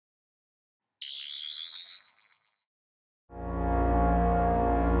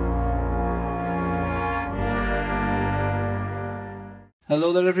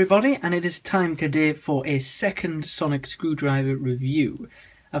Hello there everybody, and it is time today for a second sonic screwdriver review.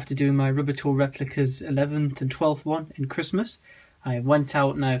 After doing my Rubbertool replicas 11th and 12th one in Christmas, I went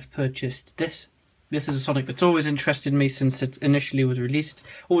out and I've purchased this. This is a sonic that's always interested me since it initially was released,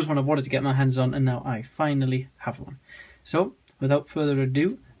 always one I wanted to get my hands on, and now I finally have one. So, without further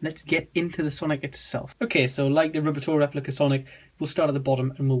ado, let's get into the sonic itself. Okay, so like the Rubbertool replica sonic, we'll start at the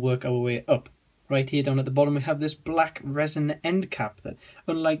bottom and we'll work our way up. Right here down at the bottom we have this black resin end cap that,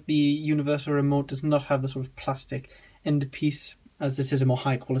 unlike the universal remote, does not have the sort of plastic end piece, as this is a more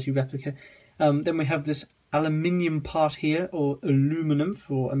high quality replica. Then we have this aluminium part here, or aluminum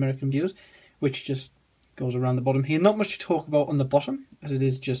for American viewers, which just goes around the bottom here. Not much to talk about on the bottom, as it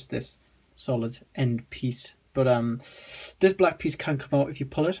is just this solid end piece. But this black piece can come out if you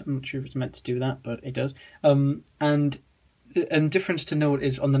pull it. I'm not sure if it's meant to do that, but it does. And difference to note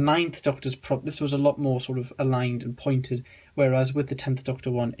is on the 9th Doctor's prop, this was a lot more sort of aligned and pointed, whereas with the 10th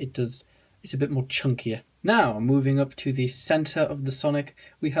Doctor one, it's a bit more chunkier. Now, moving up to the centre of the sonic,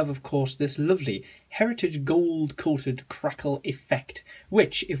 we have, of course, this lovely heritage gold-coated crackle effect,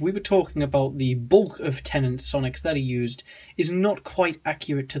 which, if we were talking about the bulk of Tennant sonics that he used, is not quite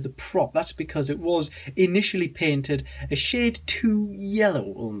accurate to the prop. That's because it was initially painted a shade too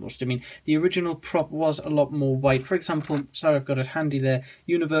yellow, almost. I mean, the original prop was a lot more white. For example, sorry, I've got it handy there,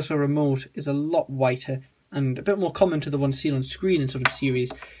 Universal Remote is a lot whiter and a bit more common to the one seen on screen in sort of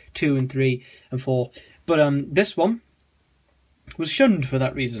series 2 and 3 and 4. But this one was shunned for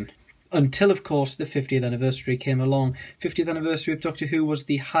that reason, until, of course, the 50th anniversary came along. 50th anniversary of Doctor Who was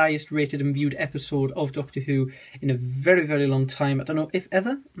the highest rated and viewed episode of Doctor Who in a very, very long time. I don't know if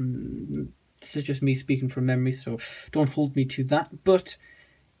ever. This is just me speaking from memory, so don't hold me to that. But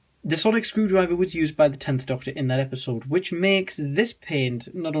the sonic screwdriver was used by the 10th Doctor in that episode, which makes this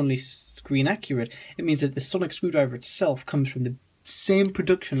paint not only screen accurate, it means that the sonic screwdriver itself comes from the same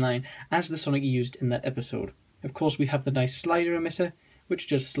production line as the sonic used in that episode. Of course, we have the nice slider emitter, which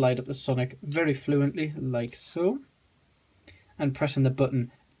just slide up the sonic very fluently, like so. And pressing the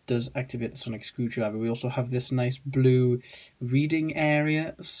button does activate the sonic screwdriver. We also have this nice blue reading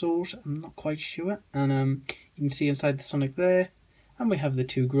area of sort, I'm not quite sure. And you can see inside the sonic there. And we have the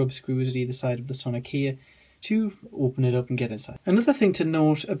two grub screws at either side of the sonic here to open it up and get inside. Another thing to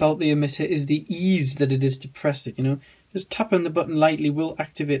note about the emitter is the ease that it is to press it, you know. Just tapping the button lightly will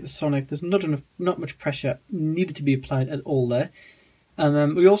activate the sonic. There's not much pressure needed to be applied at all there.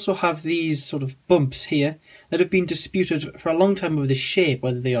 And we also have these sort of bumps here that have been disputed for a long time over the shape,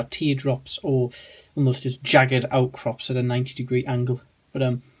 whether they are teardrops or almost just jagged outcrops at a 90-degree angle.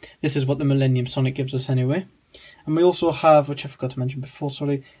 But this is what the Millennium Sonic gives us anyway. And we also have, which I forgot to mention before,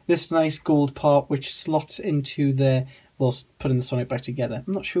 sorry, this nice gold part which slots into there whilst putting the sonic back together.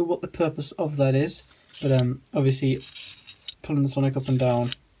 I'm not sure what the purpose of that is, but obviously pulling the sonic up and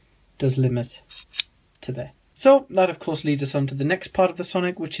down does limit to there. So that of course leads us on to the next part of the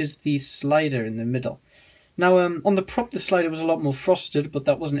sonic, which is the slider in the middle. Now on the prop the slider was a lot more frosted, but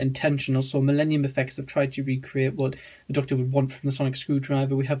that wasn't intentional, so Millennium FX have tried to recreate what the Doctor would want from the sonic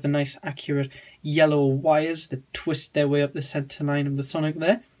screwdriver. We have the nice accurate yellow wires that twist their way up the centre line of the sonic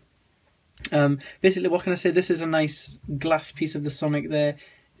there. Basically, what can I say, this is a nice glass piece of the sonic there.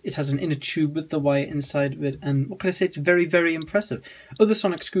 It has an inner tube with the wire inside of it, and what can I say, it's very, very impressive. Other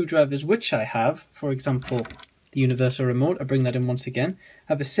sonic screwdrivers which I have, for example the Universal Remote, I bring that in once again,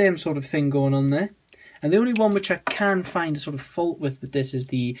 have the same sort of thing going on there. And the only one which I can find a sort of fault with this is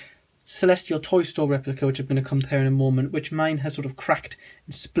the Celestial Toy Store replica, which I'm going to compare in a moment, which mine has sort of cracked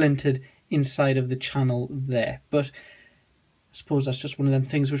and splintered inside of the channel there. But I suppose that's just one of them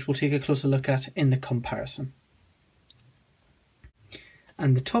things which we'll take a closer look at in the comparison.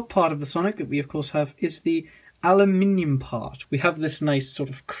 And the top part of the sonic that we of course have is the aluminium part. We have this nice sort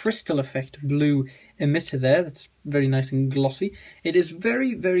of crystal effect blue emitter there that's very nice and glossy. It is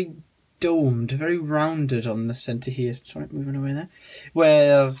very, very domed, very rounded on the centre here. Sorry, moving away there.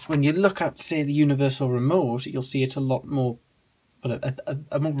 Whereas when you look at, say, the Universal Remote, you'll see it's a lot more, well,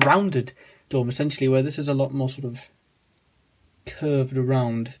 a more rounded dome essentially, where this is a lot more sort of curved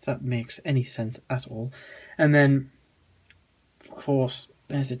around, if that makes any sense at all. And then, of course,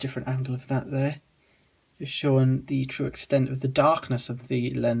 there's a different angle of that there, just showing the true extent of the darkness of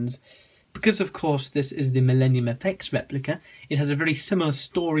the lens. Because, of course, this is the Millennium FX replica, it has a very similar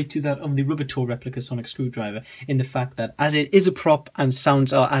story to that of the Rubbertool replica sonic screwdriver, in the fact that as it is a prop and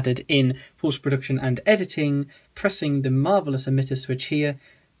sounds are added in post-production and editing, pressing the marvellous emitter switch here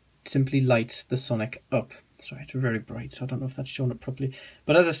simply lights the sonic up. Sorry, it's very bright, so I don't know if that's shown up properly.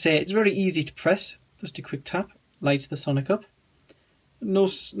 But as I say, it's very easy to press. Just a quick tap, lights the sonic up. No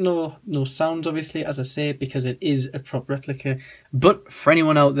sounds, obviously, as I say, because it is a prop replica. But for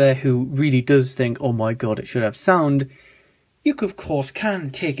anyone out there who really does think, oh my god, it should have sound, you, of course,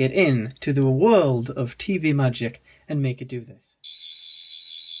 can take it in to the world of TV magic and make it do this.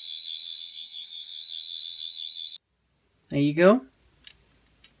 There you go.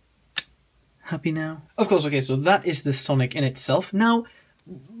 Happy now? Of course, okay, so that is the Sonic in itself. Now,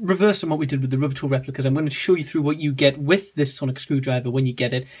 reversing what we did with the rubber tool replicas, I'm going to show you through what you get with this sonic screwdriver when you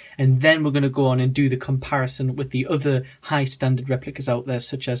get it, and then we're going to go on and do the comparison with the other high standard replicas out there,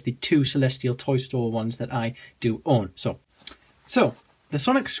 such as the 2 Celestial Toy Store ones that I do own. So the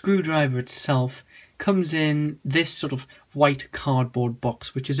sonic screwdriver itself comes in this sort of white cardboard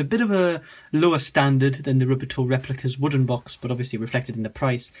box, which is a bit of a lower standard than the rubber tool replicas wooden box, but obviously reflected in the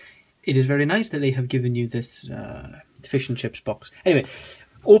price. It is very nice that they have given you this fish and chips box. Anyway,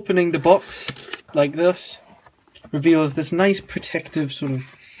 opening the box like this reveals this nice protective sort of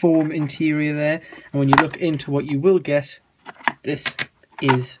foam interior there. And when you look into what you will get, this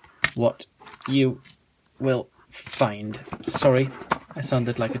is what you will find. Sorry, I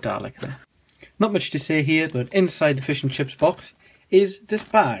sounded like a Dalek there. Not much to say here, but inside the fish and chips box is this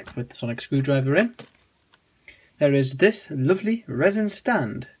bag with the sonic screwdriver in. There is this lovely resin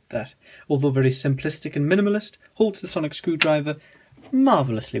stand that, although very simplistic and minimalist, holds the sonic screwdriver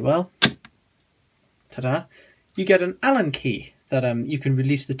marvellously well. Ta-da! You get an Allen key that you can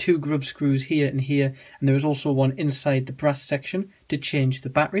release the 2 grub screws here and here, and there is also one inside the brass section to change the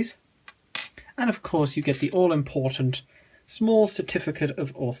batteries. And of course you get the all-important small certificate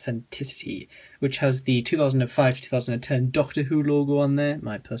of authenticity, which has the 2005 to 2010 Doctor Who logo on there,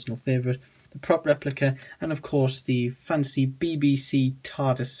 my personal favourite, the prop replica, and of course the fancy BBC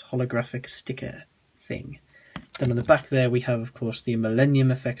TARDIS holographic sticker thing. Then on the back there we have, of course, the Millennium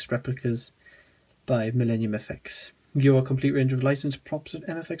FX replicas by Millennium FX. View our complete range of licensed props at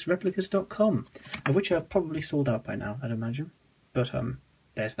mfxreplicas.com, of which are probably sold out by now, I'd imagine. But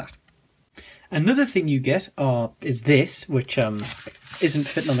there's that. Another thing you get is this, which isn't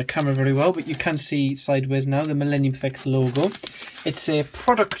fitting on the camera very well, but you can see sideways now the Millennium FX logo. It's a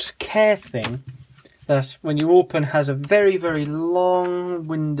product care thing that, when you open, has a very, very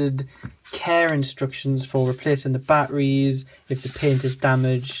long-winded care instructions for replacing the batteries, if the paint is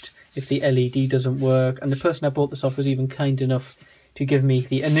damaged, if the LED doesn't work. And the person I bought this off was even kind enough to give me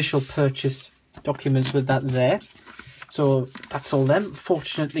the initial purchase documents with that there. So that's all them.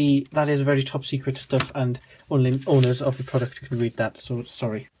 Fortunately, that is very top secret stuff and only owners of the product can read that, so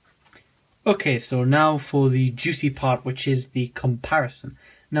sorry. Okay, so now for the juicy part, which is the comparison.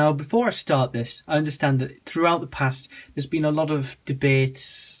 Now, before I start this, I understand that throughout the past, there's been a lot of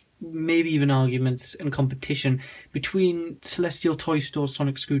debates, maybe even arguments and competition between Celestial Toy Store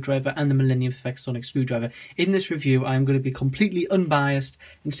sonic screwdriver and the Millennium FX sonic screwdriver. In this review, I'm going to be completely unbiased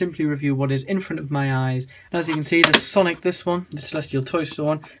and simply review what is in front of my eyes. And as you can see, this one, the Celestial Toy Store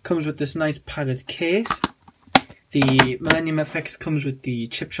one, comes with this nice padded case. The Millennium FX comes with the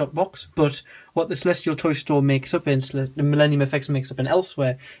chip shop box, but what the Celestial Toy Store makes up in, the Millennium FX makes up in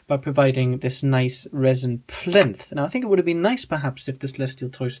elsewhere by providing this nice resin plinth. Now, I think it would have been nice perhaps if the Celestial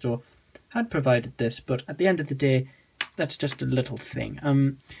Toy Store had provided this, but at the end of the day, that's just a little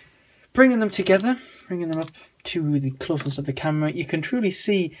thing. Bringing them together, bringing them up to the closeness of the camera, you can truly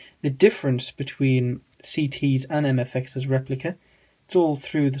see the difference between CT's and MFX's replica. It's all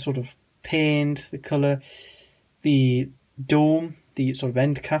through the sort of paint, the colour, the dome, the sort of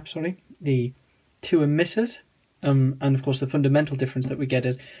end cap, the 2 emitters, and of course the fundamental difference that we get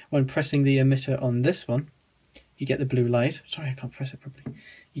is when pressing the emitter on this one, you get the blue light. Sorry, I can't press it properly.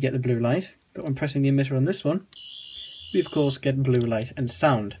 You get the blue light, but when pressing the emitter on this one, we of course get blue light and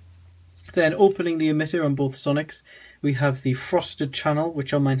sound. Then opening the emitter on both Sonics, we have the frosted channel,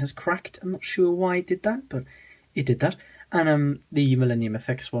 which on mine has cracked. I'm not sure why it did that, but it did that. And the Millennium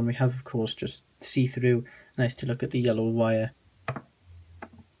FX one, we have of course just see-through. Nice to look at the yellow wire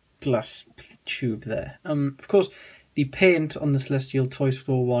glass tube there. Of course, the paint on the Celestial Toy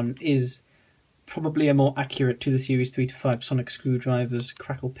Store one is probably a more accurate to the Series 3 to 5 sonic screwdrivers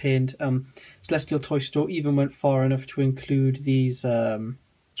crackle paint. Celestial Toy Store even went far enough to include these sort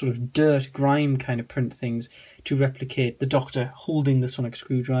of dirt grime kind of print things to replicate the Doctor holding the sonic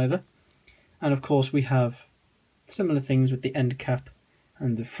screwdriver. And of course we have similar things with the end cap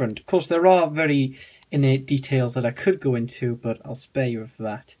and the front. Of course, there are very innate details that I could go into, but I'll spare you of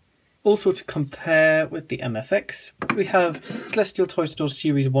that. Also, to compare with the MFX, we have Celestial Toy Store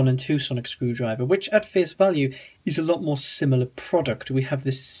Series 1 and 2 sonic screwdriver, which at face value is a lot more similar product. We have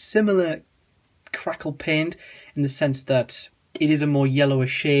this similar crackle paint in the sense that it is a more yellowish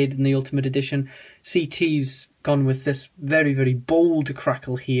shade in the Ultimate Edition. CT's gone with this very, very bold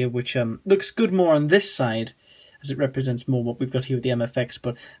crackle here, which looks good more on this side, as it represents more what we've got here with the MFX,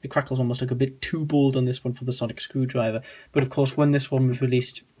 but the crackles almost look a bit too bold on this one for the sonic screwdriver. But of course, when this one was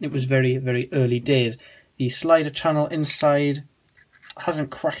released, it was very, very early days. The slider channel inside hasn't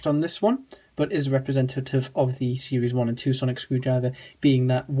cracked on this one, but is representative of the Series 1 and 2 sonic screwdriver, being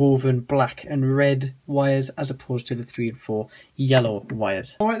that woven black and red wires as opposed to the 3 and 4 yellow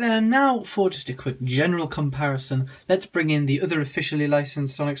wires. Alright then, and now for just a quick general comparison, let's bring in the other officially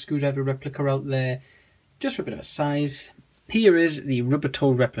licensed sonic screwdriver replica out there, just for a bit of a size. Here is the rubber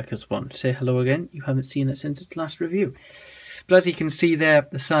toe replicas one. Say hello again, you haven't seen it since its last review. But as you can see there,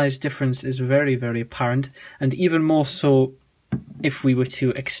 the size difference is very, very apparent, and even more so if we were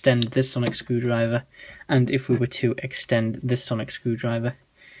to extend this sonic screwdriver and if we were to extend this sonic screwdriver.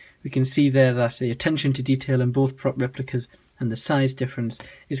 We can see there that the attention to detail in both prop replicas and the size difference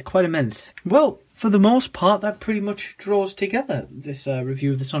is quite immense. Well, for the most part, that pretty much draws together this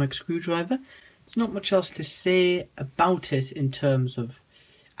review of the sonic screwdriver. There's not much else to say about it in terms of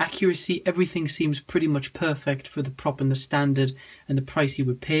accuracy. Everything seems pretty much perfect for the prop and the standard and the price you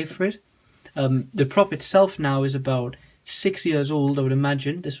would pay for it. The prop itself now is about 6 years old, I would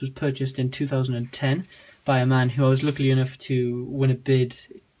imagine. This was purchased in 2010 by a man who I was lucky enough to win a bid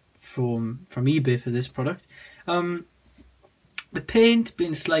from eBay for this product. The paint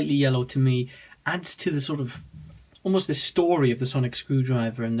being slightly yellow to me adds to the sort of almost the story of the sonic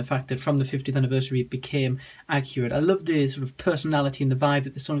screwdriver, and the fact that from the 50th anniversary it became accurate. I love the sort of personality and the vibe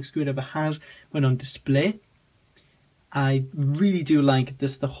that the sonic screwdriver has when on display. I really do like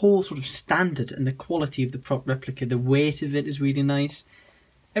this, the whole sort of standard and the quality of the prop replica. The weight of it is really nice.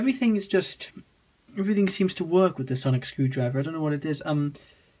 Everything seems to work with the sonic screwdriver. I don't know what it is.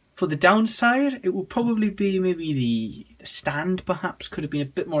 For the downside, it will probably be maybe the stand, perhaps, could have been a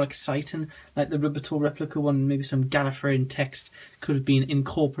bit more exciting, like the rubber toe replica one. Maybe some Gallifreyan text could have been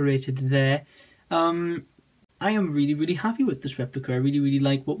incorporated there. I am really, really happy with this replica. I really, really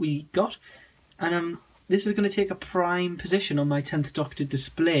like what we got. And this is going to take a prime position on my 10th Doctor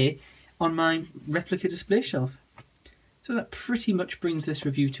display on my replica display shelf. So that pretty much brings this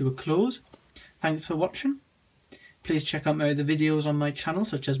review to a close. Thanks for watching. Please check out my other videos on my channel,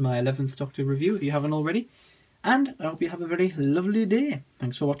 such as my 11th Doctor review if you haven't already. And I hope you have a very lovely day.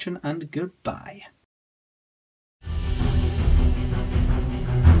 Thanks for watching and goodbye.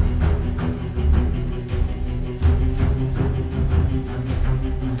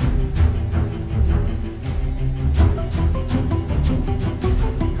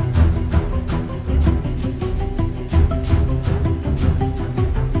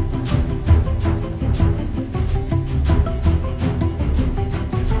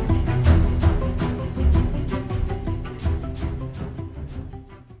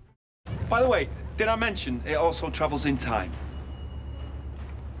 By the way, did I mention it also travels in time?